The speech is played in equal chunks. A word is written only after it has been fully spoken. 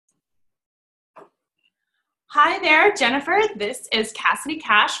Hi there, Jennifer. This is Cassidy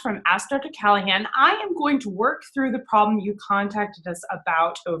Cash from AskDrCallahan. I am going to work through the problem you contacted us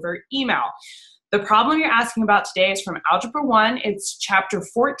about over email. The problem you're asking about today is from Algebra 1. It's chapter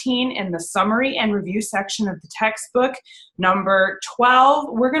 14 in the summary and review section of the textbook, number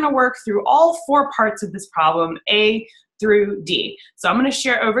 12. We're going to work through all four parts of this problem, A through D. So I'm going to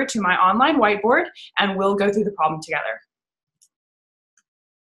share over to my online whiteboard and we'll go through the problem together.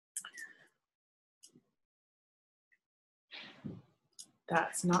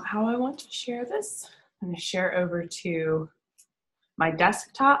 That's not how I want to share this. I'm going to share over to my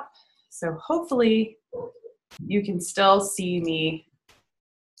desktop. So hopefully you can still see me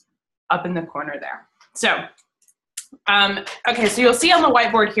up in the corner there. So, okay, so you'll see on the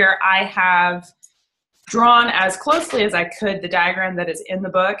whiteboard here, I have drawn as closely as I could the diagram that is in the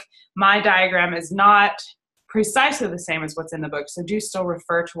book. My diagram is not precisely the same as what's in the book, so do still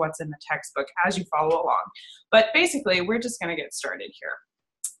refer to what's in the textbook as you follow along. But basically, we're just going to get started here.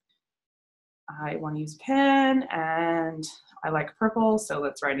 I want to use a pen, and I like purple, so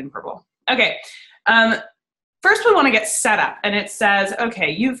let's write in purple. Okay, first we want to get set up, and it says, okay,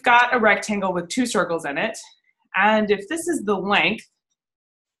 you've got a rectangle with two circles in it, and if this is the length,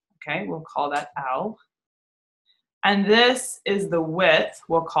 okay, we'll call that L, and this is the width,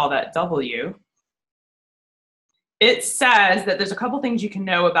 we'll call that W. It says that there's a couple things you can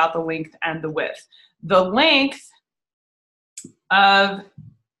know about the length and the width. The length of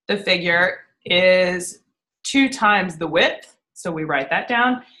the figure is 2 times the width, so we write that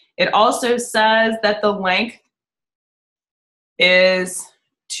down. It also says that the length is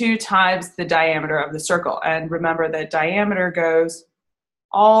 2 times the diameter of the circle. And remember that diameter goes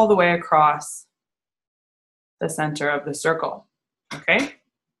all the way across the center of the circle, okay?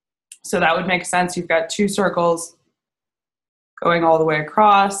 So that would make sense. You've got 2 circles going all the way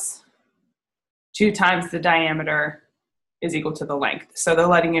across. 2 times the diameter is equal to the length. So they're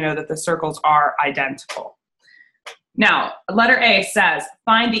letting you know that the circles are identical. Now, letter A says,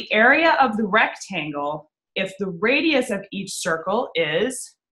 find the area of the rectangle if the radius of each circle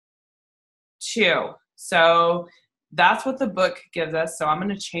is 2. So that's what the book gives us. So I'm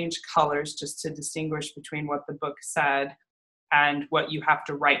going to change colors just to distinguish between what the book said and what you have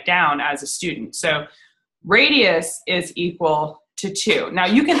to write down as a student. So radius is equal to 2. Now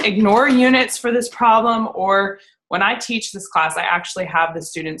you can ignore units for this problem, or when I teach this class, I actually have the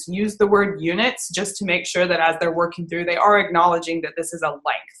students use the word units just to make sure that as they're working through, they are acknowledging that this is a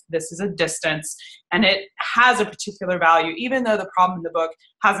length, this is a distance, and it has a particular value, even though the problem in the book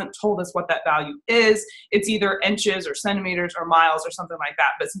hasn't told us what that value is. It's either inches or centimeters or miles or something like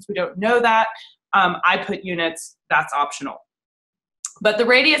that. But since we don't know that, I put units, that's optional. But the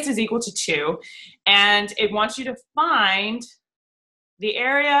radius is equal to 2, and it wants you to find the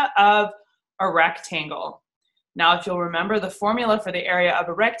area of a rectangle. Now, if you'll remember, the formula for the area of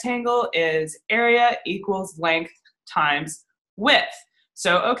a rectangle is area equals length times width.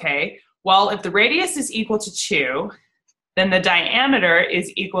 So, okay, well, if the radius is equal to 2, then the diameter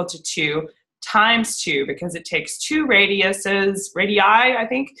is equal to 2 times 2, because it takes 2 radii, I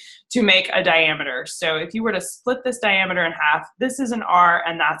think, to make a diameter. So if you were to split this diameter in half, this is an R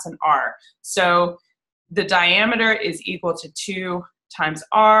and that's an R. So the diameter is equal to 2 times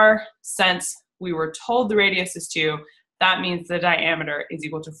R. Since we were told the radius is 2, that means the diameter is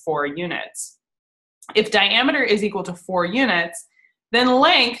equal to 4 units. If diameter is equal to 4 units, then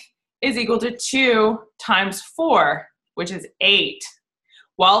length is equal to 2 times 4, which is 8.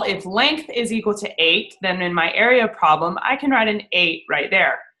 Well, if length is equal to 8, then in my area problem, I can write an 8 right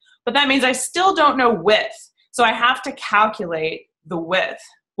there. But that means I still don't know width, so I have to calculate the width.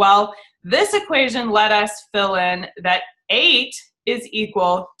 Well, this equation let us fill in that 8 is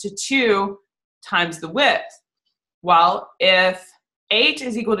equal to 2 times the width. Well, if 8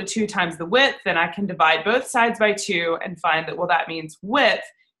 is equal to 2 times the width, then I can divide both sides by 2 and find that, well, that means width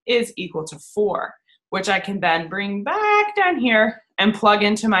is equal to 4, which I can then bring back down here and plug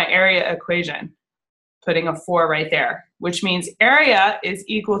into my area equation, putting a 4 right there, which means area is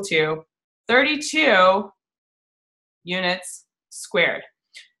equal to 32 units squared.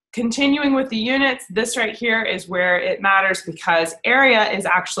 Continuing with the units, this right here is where it matters, because area is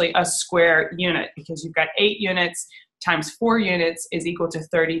actually a square unit, because you've got 8 units times 4 units is equal to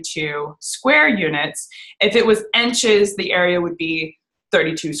 32 square units. If it was inches, the area would be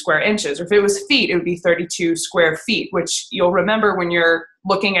 32 square inches. Or if it was feet, it would be 32 square feet, which you'll remember when you're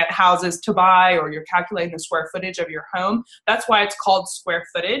looking at houses to buy or you're calculating the square footage of your home. That's why it's called square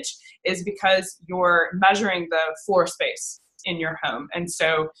footage, is because you're measuring the floor space in your home. And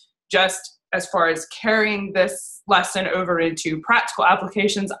so just as far as carrying this lesson over into practical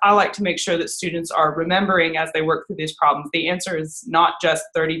applications, I like to make sure that students are remembering as they work through these problems. The answer is not just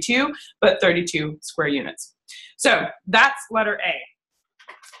 32, but 32 square units. So that's letter A.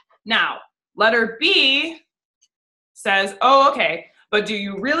 Now, letter B says, oh, okay, but do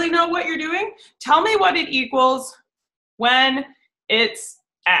you really know what you're doing? Tell me what it equals when it's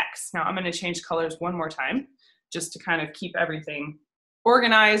X. Now I'm going to change colors one more time just to kind of keep everything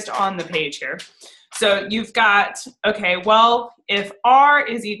organized on the page here. So you've got, okay, well, if R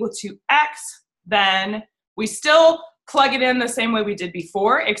is equal to X, then we still plug it in the same way we did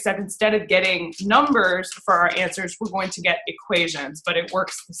before, except instead of getting numbers for our answers, we're going to get equations, but it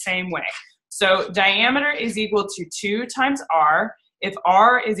works the same way. So diameter is equal to 2 times R. If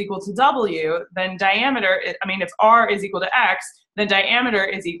R is equal to W, then if R is equal to X, then diameter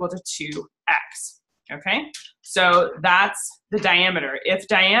is equal to 2X, okay? So that's the diameter. If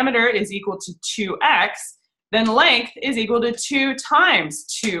diameter is equal to 2X, then length is equal to 2 times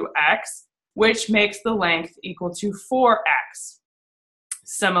 2X, which makes the length equal to 4X.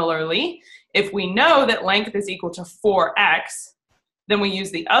 Similarly, if we know that length is equal to 4X, then we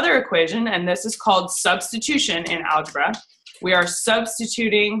use the other equation, and this is called substitution in algebra. We are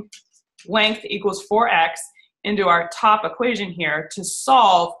substituting length equals 4X into our top equation here to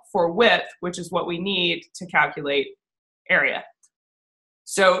solve for width, which is what we need to calculate area.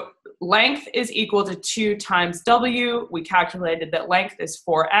 So length is equal to 2 times W. We calculated that length is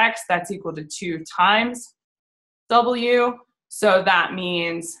 4X. That's equal to 2 times W. So that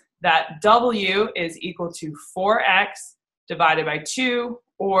means that W is equal to 4X divided by 2,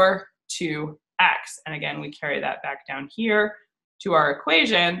 or 2X. And again, we carry that back down here to our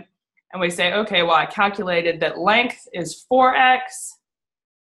equation. And we say, okay, well, I calculated that length is 4X,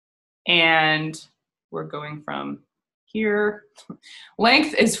 and we're going from here.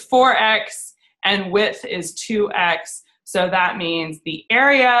 Length is 4X, and width is 2X. So that means the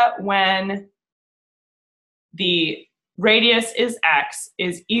area when the radius is X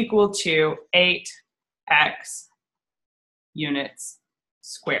is equal to 8X units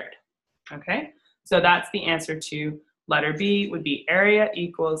squared, okay? So that's the answer to letter B, would be area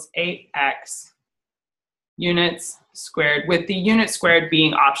equals 8X units squared, with the unit squared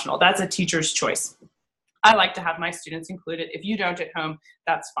being optional. That's a teacher's choice. I like to have my students included. If you don't at home,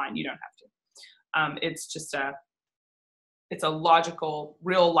 that's fine, you don't have to. It's just it's a logical,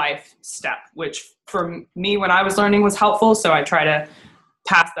 real life step, which for me when I was learning was helpful, so I try to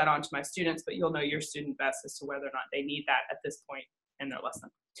pass that on to my students, but you'll know your student best as to whether or not they need that at this point in their lesson.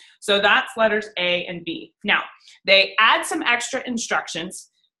 So that's letters A and B. Now, they add some extra instructions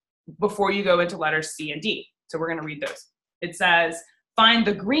before you go into letters C and D. So we're gonna read those. It says, find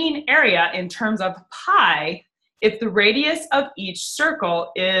the green area in terms of pi if the radius of each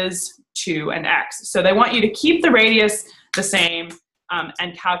circle is 2 and X. So they want you to keep the radius the same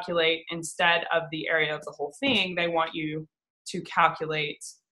and calculate, instead of the area of the whole thing, they want you to calculate,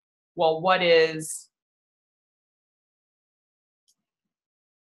 well, what is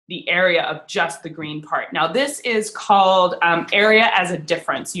the area of just the green part. Now this is called area as a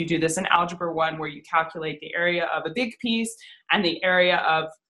difference. You do this in Algebra 1 where you calculate the area of a big piece and the area of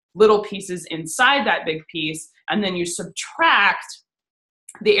little pieces inside that big piece, and then you subtract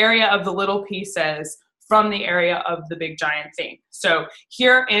the area of the little pieces from the area of the big giant thing. So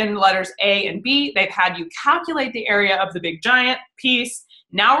here in letters A and B, they've had you calculate the area of the big giant piece.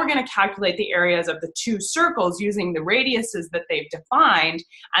 Now we're going to calculate the areas of the 2 circles using the radiuses that they've defined,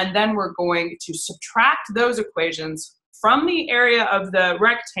 and then we're going to subtract those equations from the area of the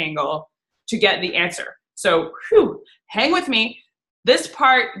rectangle to get the answer. So hang with me. This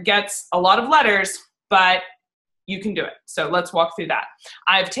part gets a lot of letters, but you can do it. So let's walk through that.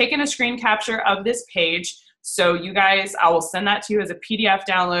 I've taken a screen capture of this page. So you guys, I will send that to you as a PDF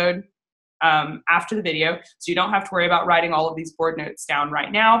download after the video. So you don't have to worry about writing all of these board notes down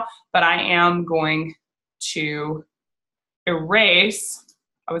right now, but I am going to erase.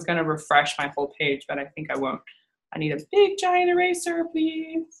 I was going to refresh my whole page, but I think I won't. I need a big giant eraser,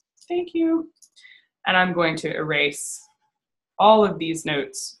 please. Thank you. And I'm going to erase all of these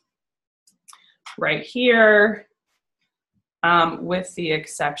notes right here, with the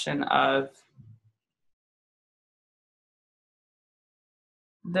exception of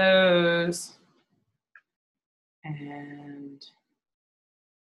those, and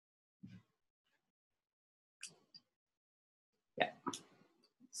yeah,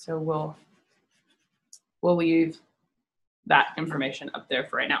 so we'll leave that information up there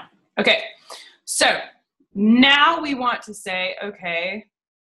for right now. Okay, so now we want to say, okay,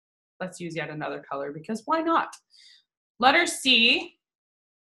 let's use yet another color because why not? Letter C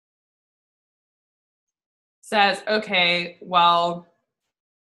says, okay, well,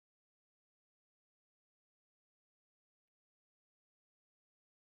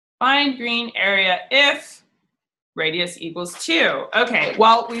 find green area if radius equals 2. Okay,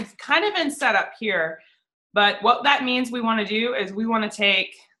 well, we've kind of been set up here, but what that means we want to do is we want to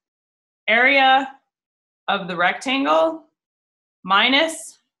take area of the rectangle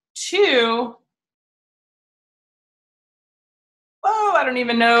minus 2. Oh, I don't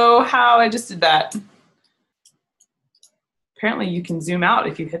even know how I just did that. Apparently you can zoom out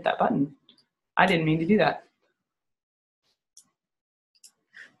if you hit that button. I didn't mean to do that.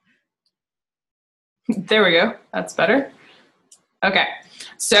 There we go, that's better. Okay,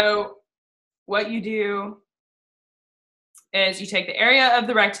 so what you do is you take the area of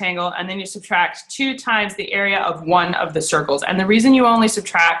the rectangle and then you subtract 2 times the area of one of the circles. And the reason you only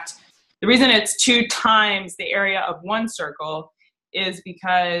subtract, the reason it's 2 times the area of one circle is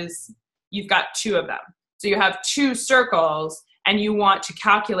because you've got 2 of them. So you have 2 circles and you want to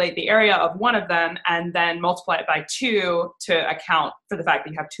calculate the area of one of them and then multiply it by 2 to account for the fact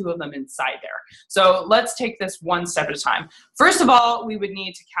that you have 2 of them inside there. So let's take this one step at a time. First of all, we would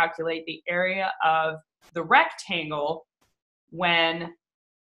need to calculate the area of the rectangle when,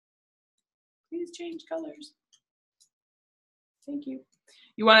 please change colors. Thank you.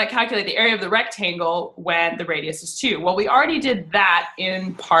 You want to calculate the area of the rectangle when the radius is 2. Well, we already did that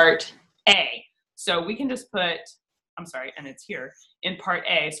in part A. So we can just put, I'm sorry, and it's here, in part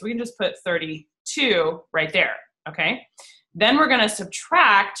A. So we can just put 32 right there, okay? Then we're going to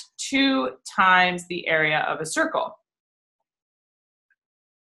subtract 2 times the area of a circle,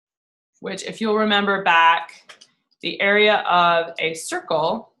 which, if you'll remember back, the area of a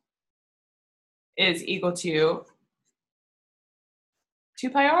circle is equal to 2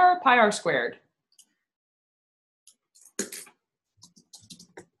 pi r, pi r squared.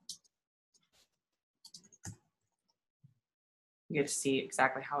 You get to see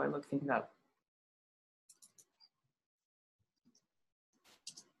exactly how I look things up.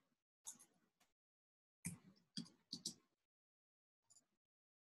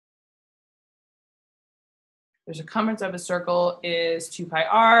 The circumference of a circle is 2 pi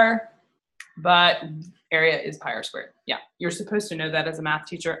r, but area is pi r squared. Yeah, you're supposed to know that as a math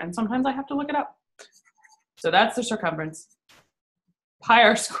teacher, and sometimes I have to look it up. So that's the circumference. Pi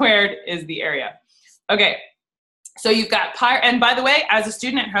r squared is the area. Okay, so you've got pi, and by the way, as a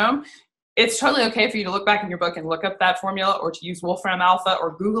student at home, it's totally okay for you to look back in your book and look up that formula, or to use Wolfram Alpha,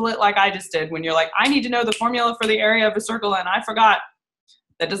 or Google it like I just did when you're like, I need to know the formula for the area of a circle and I forgot.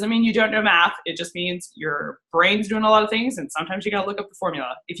 That doesn't mean you don't know math. It just means your brain's doing a lot of things and sometimes you gotta look up the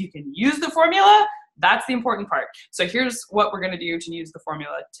formula. If you can use the formula, that's the important part. So here's what we're gonna do to use the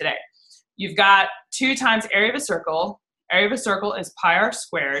formula today. You've got 2 times area of a circle. Area of a circle is pi r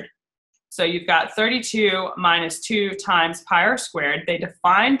squared. So you've got 32 minus 2 times pi r squared. They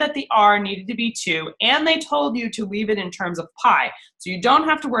defined that the r needed to be 2 and they told you to leave it in terms of pi. So you don't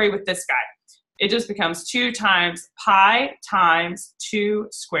have to worry with this guy. It just becomes 2 times pi times 2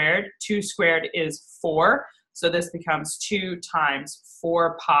 squared. 2 squared is 4. So this becomes 2 times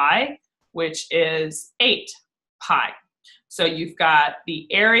 4 pi, which is 8 pi. So you've got the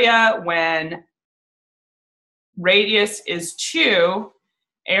area when radius is 2,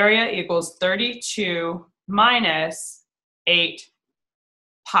 area equals 32 minus 8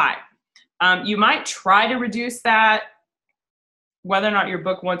 pi. You might try to reduce that. Whether or not your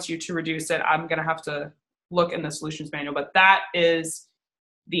book wants you to reduce it, I'm going to have to look in the solutions manual, but that is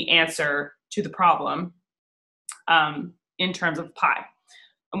the answer to the problem in terms of pi.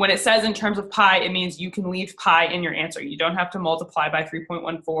 And when it says in terms of pi, it means you can leave pi in your answer. You don't have to multiply by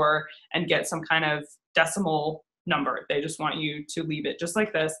 3.14 and get some kind of decimal number. They just want you to leave it just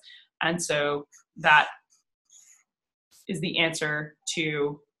like this. And so that is the answer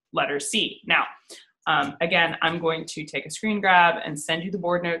to letter C. Now, again, I'm going to take a screen grab and send you the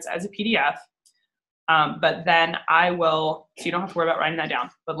board notes as a PDF, but then I will, so you don't have to worry about writing that down,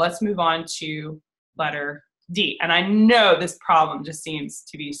 but let's move on to letter D. And I know this problem just seems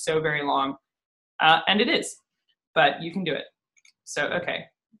to be so very long, and it is, but you can do it. So, okay,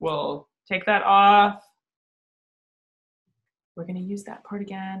 we'll take that off. We're gonna use that part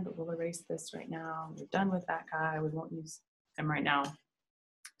again, but we'll erase this right now. We're done with that guy. We won't use him right now.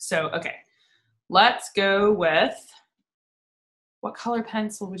 So, okay. Let's go with, what color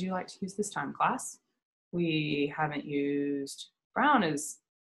pencil would you like to use this time, class? We haven't used, brown is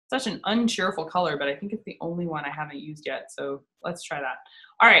such an uncheerful color, but I think it's the only one I haven't used yet, so let's try that.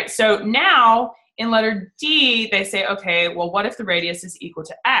 All right, so now in letter D, they say, okay, well, what if the radius is equal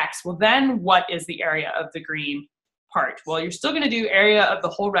to x? Well, then what is the area of the green part? Well, you're still going to do area of the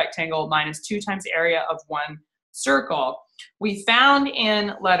whole rectangle minus 2 times area of one circle. We found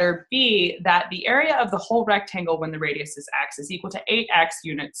in letter B that the area of the whole rectangle when the radius is x is equal to 8x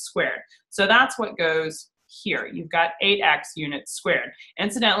units squared. So that's what goes here. You've got 8x units squared.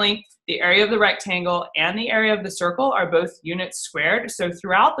 Incidentally, the area of the rectangle and the area of the circle are both units squared. So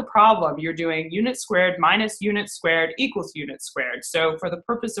throughout the problem, you're doing units squared minus units squared equals units squared. So for the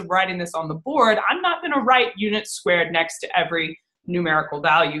purpose of writing this on the board, I'm not going to write units squared next to every numerical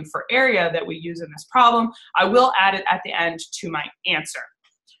value for area that we use in this problem. I will add it at the end to my answer.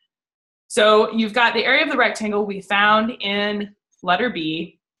 So you've got the area of the rectangle we found in letter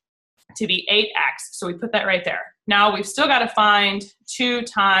B to be 8x. So we put that right there. Now we've still got to find 2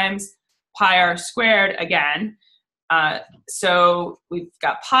 times pi r squared again. So we've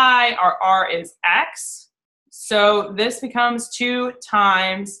got pi, our r is x. So this becomes 2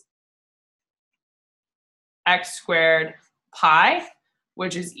 times x squared pi,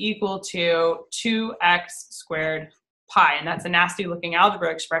 which is equal to 2x squared pi. And that's a nasty looking algebra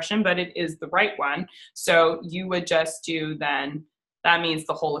expression, but it is the right one. So you would just do then, that means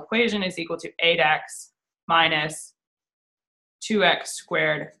the whole equation is equal to 8x minus 2x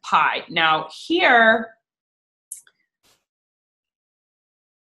squared pi. Now here,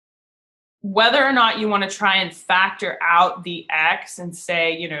 whether or not you want to try and factor out the x and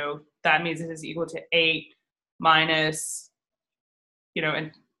say, you know, that means it is equal to 8 minus, you know,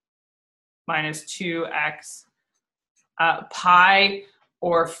 and minus 2x pi,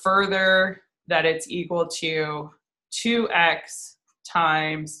 or further that it's equal to 2x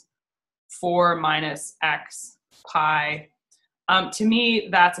times 4 minus x pi. To me,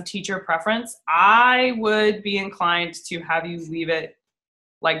 that's a teacher preference. I would be inclined to have you leave it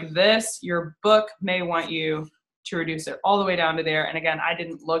like this. Your book may want you to reduce it all the way down to there. And again, I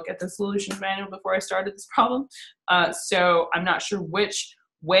didn't look at the solutions manual before I started this problem. So I'm not sure which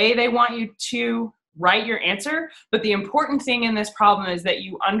way they want you to write your answer, but the important thing in this problem is that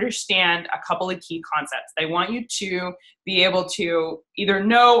you understand a couple of key concepts. They want you to be able to either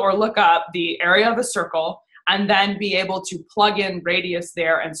know or look up the area of a circle and then be able to plug in radius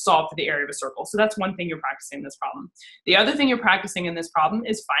there and solve for the area of a circle. So that's one thing you're practicing in this problem. The other thing you're practicing in this problem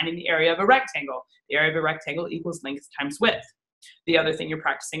is finding the area of a rectangle. The area of a rectangle equals length times width. The other thing you're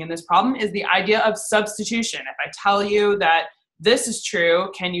practicing in this problem is the idea of substitution. If I tell you that this is true,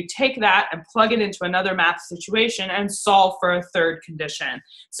 can you take that and plug it into another math situation and solve for a third condition?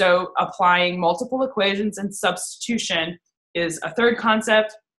 So applying multiple equations and substitution is a third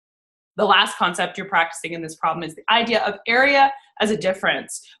concept. The last concept you're practicing in this problem is the idea of area as a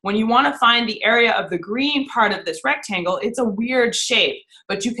difference. When you want to find the area of the green part of this rectangle, it's a weird shape,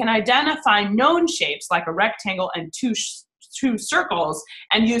 but you can identify known shapes like a rectangle and two circles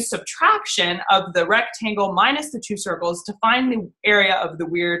and use subtraction of the rectangle minus the 2 circles to find the area of the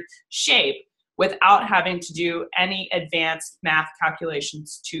weird shape without having to do any advanced math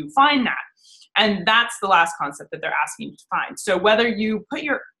calculations to find that. And that's the last concept that they're asking you to find. So whether you put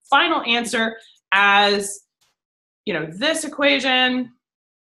your final answer as, you know, this equation,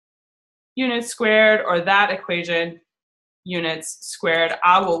 units squared, or that equation, units squared,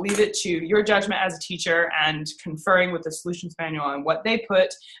 I will leave it to your judgment as a teacher and conferring with the solutions manual on what they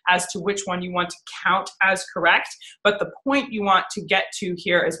put as to which one you want to count as correct. But the point you want to get to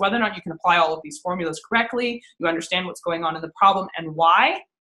here is whether or not you can apply all of these formulas correctly, you understand what's going on in the problem and why,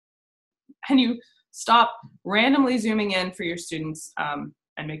 and you stop randomly zooming in for your students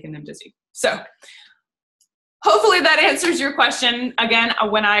and making them dizzy. So hopefully that answers your question. Again,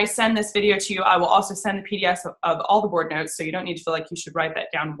 when I send this video to you, I will also send the PDFs of all the board notes, so you don't need to feel like you should write that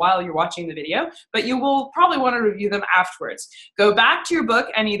down while you're watching the video, but you will probably want to review them afterwards. Go back to your book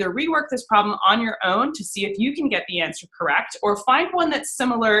and either rework this problem on your own to see if you can get the answer correct, or find one that's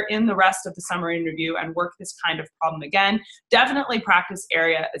similar in the rest of the summary and review and work this kind of problem again. Definitely practice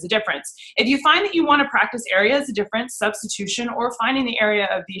area as a difference. If you find that you want to practice area as a difference, substitution, or finding the area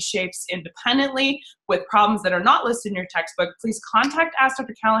of these shapes independently with problems that are not listed in your textbook, please contact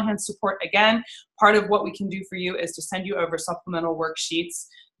AskDrCallahan support again. Part of what we can do for you is to send you over supplemental worksheets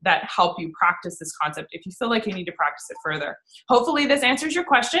that help you practice this concept if you feel like you need to practice it further. Hopefully this answers your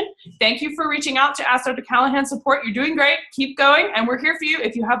question. Thank you for reaching out to AskDrCallahan support. You're doing great. Keep going, and we're here for you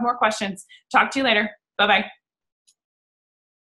if you have more questions. Talk to you later. Bye-bye.